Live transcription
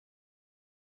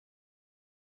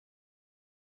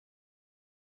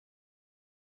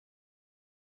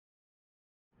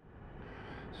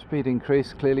Speed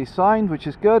increase clearly signed, which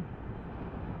is good.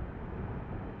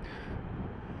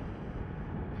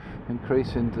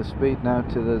 Increasing the speed now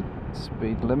to the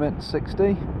speed limit,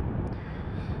 60.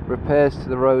 Repairs to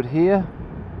the road here.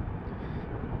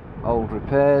 Old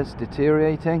repairs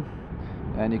deteriorating,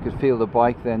 and you could feel the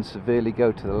bike then severely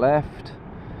go to the left,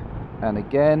 and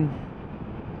again.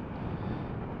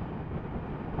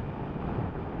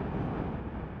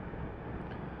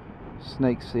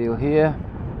 Snake seal here.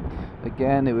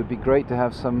 Again, it would be great to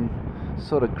have some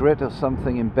sort of grit or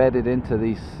something embedded into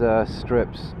these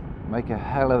strips. Make a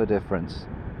hell of a difference.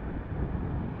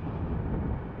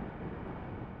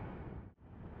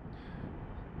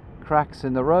 Cracks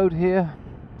in the road here,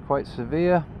 quite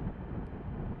severe.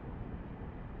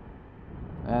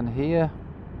 And here.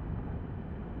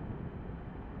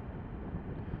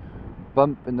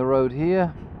 Bump in the road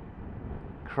here.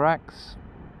 Cracks.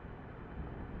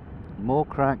 More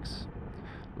cracks.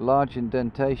 Large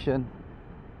indentation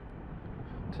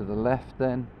to the left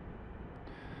then.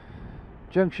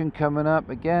 Junction coming up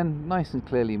again, nice and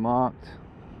clearly marked.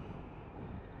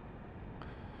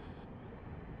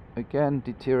 Again,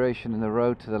 deterioration in the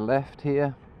road to the left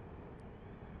here.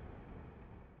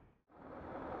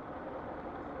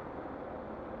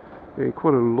 Yeah,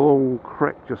 quite a long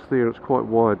crack just there, it's quite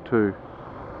wide too.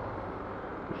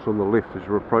 Just on the left as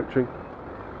you're approaching.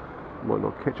 Might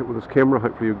not catch it with this camera,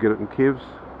 hopefully you'll get it in kevs.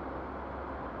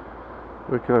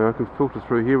 Okay, I can filter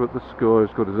through here, but this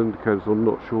guy's got his indicators, I'm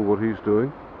not sure what he's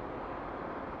doing.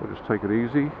 I'll just take it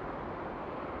easy.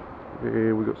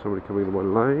 Yeah, we've got somebody coming into my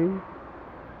lane.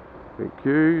 Thank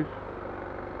you.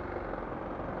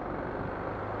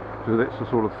 So that's the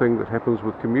sort of thing that happens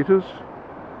with commuters.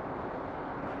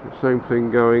 The same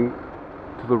thing going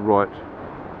to the right.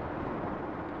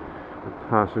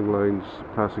 Passing lanes,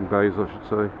 passing bays I should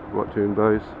say, right turn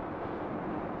bays.